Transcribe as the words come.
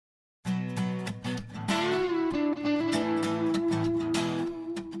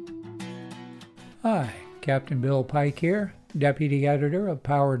Hi, Captain Bill Pike here, Deputy Editor of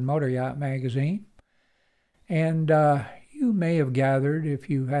Powered Motor Yacht Magazine. And you may have gathered, if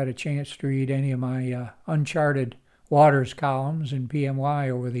you had a chance to read any of my Uncharted Waters columns in PMY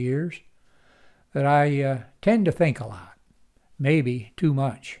over the years, that I tend to think a lot, maybe too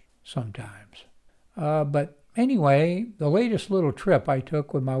much sometimes. But anyway, the latest little trip I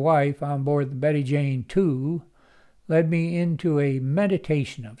took with my wife on board the Betty Jane II led me into a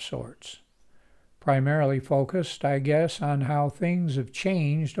meditation of sorts. Primarily focused, I guess, on how things have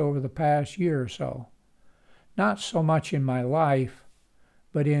changed over the past year or so. Not so much in my life,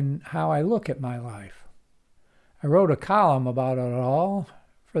 but in how I look at my life. I wrote a column about it all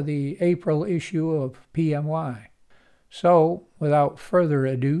for the April issue of PMY. So, without further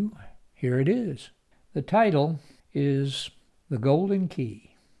ado, here it is. The title is The Golden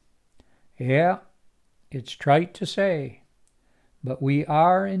Key. Yeah, it's trite to say, but we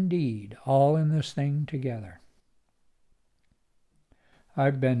are indeed all in this thing together.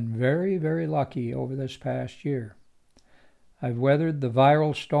 I've been very, very lucky over this past year. I've weathered the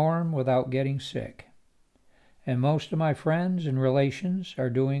viral storm without getting sick, and most of my friends and relations are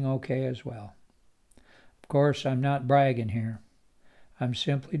doing okay as well. Of course, I'm not bragging here. I'm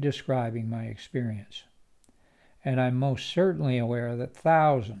simply describing my experience. And I'm most certainly aware that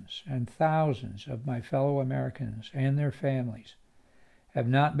thousands and thousands of my fellow Americans and their families have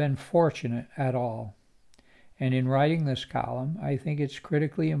not been fortunate at all. And in writing this column, I think it's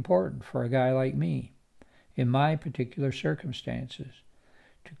critically important for a guy like me, in my particular circumstances,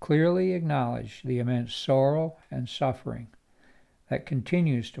 to clearly acknowledge the immense sorrow and suffering that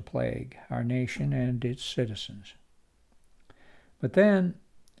continues to plague our nation and its citizens. But then,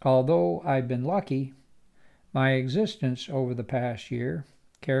 although I've been lucky, my existence over the past year,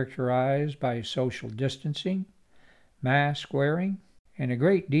 characterized by social distancing, mask wearing, and a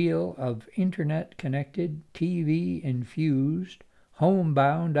great deal of internet-connected, TV-infused,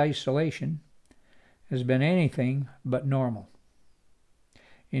 homebound isolation, has been anything but normal.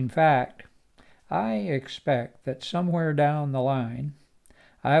 In fact, I expect that somewhere down the line,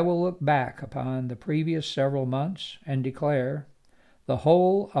 I will look back upon the previous several months and declare the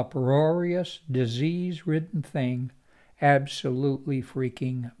whole uproarious, disease-ridden thing absolutely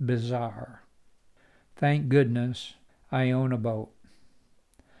freaking bizarre. Thank goodness I own a boat.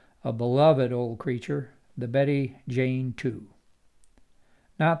 A beloved old creature, the Betty Jane II.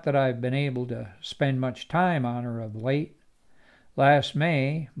 Not that I've been able to spend much time on her of late. Last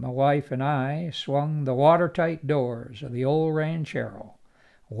May, my wife and I swung the watertight doors of the old Ranchero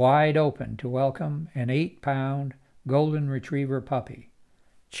wide open to welcome an 8-pound golden retriever puppy,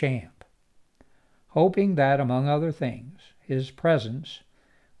 Champ, hoping that, among other things, his presence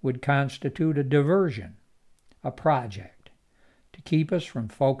would constitute a diversion, a project, to keep us from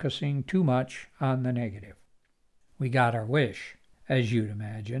focusing too much on the negative. We got our wish, as you'd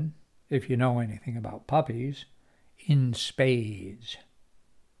imagine, if you know anything about puppies, in spades.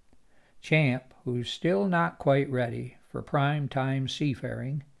 Champ, who's still not quite ready for prime-time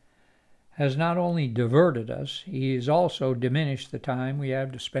seafaring, has not only diverted us, he has also diminished the time we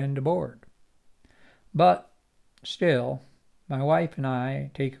have to spend aboard. But still, my wife and I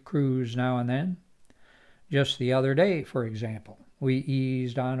take a cruise now and then. Just the other day, for example, we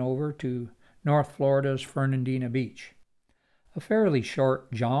eased on over to North Florida's Fernandina Beach. A fairly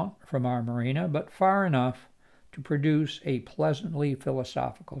short jaunt from our marina, but far enough to produce a pleasantly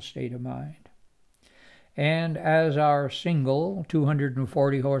philosophical state of mind. And as our single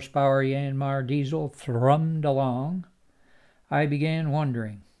 240 horsepower Yanmar diesel thrummed along, I began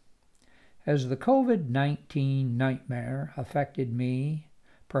wondering, has the COVID-19 nightmare affected me,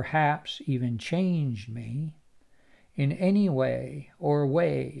 perhaps even changed me, in any way or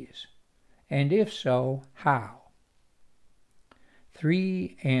ways, and if so, how?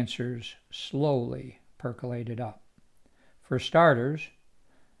 3 answers slowly percolated up. For starters,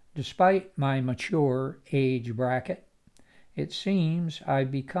 despite my mature age bracket, it seems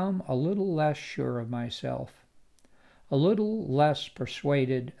I've become a little less sure of myself, a little less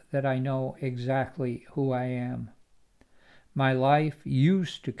persuaded that I know exactly who I am. My life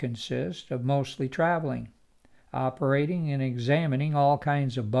used to consist of mostly traveling, operating and examining all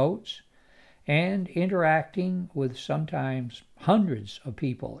kinds of boats, and interacting with sometimes hundreds of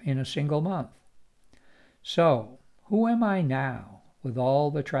people in a single month. So, who am I now, with all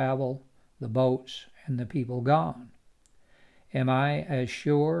the travel, the boats, and the people gone? Am I as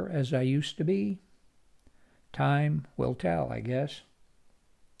sure as I used to be? Time will tell, I guess.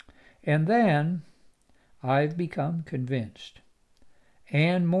 And then I've become convinced,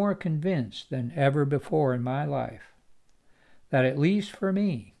 and more convinced than ever before in my life, that at least for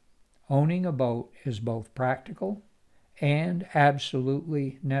me, owning a boat is both practical and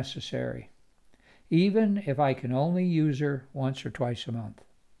absolutely necessary, even if I can only use her once or twice a month.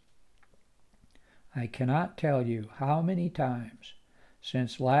 I cannot tell you how many times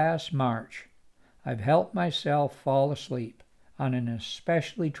since last March I've helped myself fall asleep on an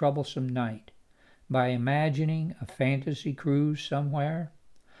especially troublesome night by imagining a fantasy cruise somewhere,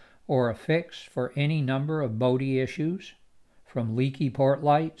 or a fix for any number of boaty issues, from leaky port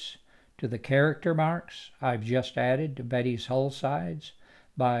lights to the character marks I've just added to Betty's hull sides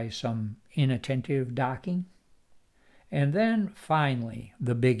by some inattentive docking. And then, finally,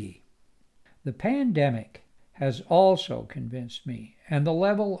 the biggie. The pandemic has also convinced me, and the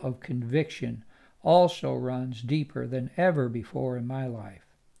level of conviction also runs deeper than ever before in my life,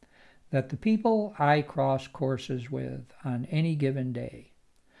 that the people I cross courses with on any given day,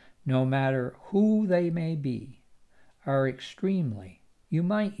 no matter who they may be, are extremely, you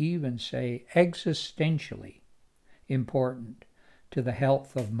might even say existentially, important to the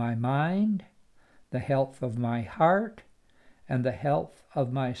health of my mind, the health of my heart, and the health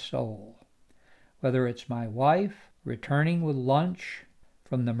of my soul. Whether it's my wife returning with lunch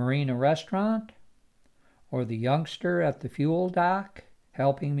from the marina restaurant, or the youngster at the fuel dock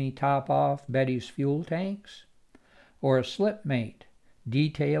helping me top off Betty's fuel tanks, or a slipmate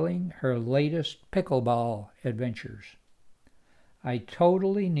detailing her latest pickleball adventures. I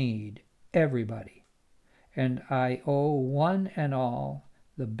totally need everybody, and I owe one and all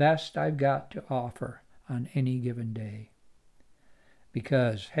the best I've got to offer on any given day.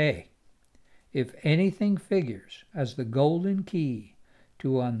 Because, hey, if anything figures as the golden key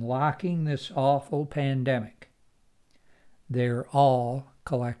to unlocking this awful pandemic, they're all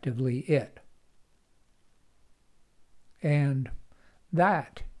collectively it. And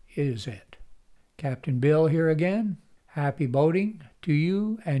that is it. Captain Bill here again. Happy boating to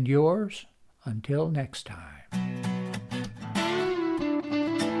you and yours. Until next time.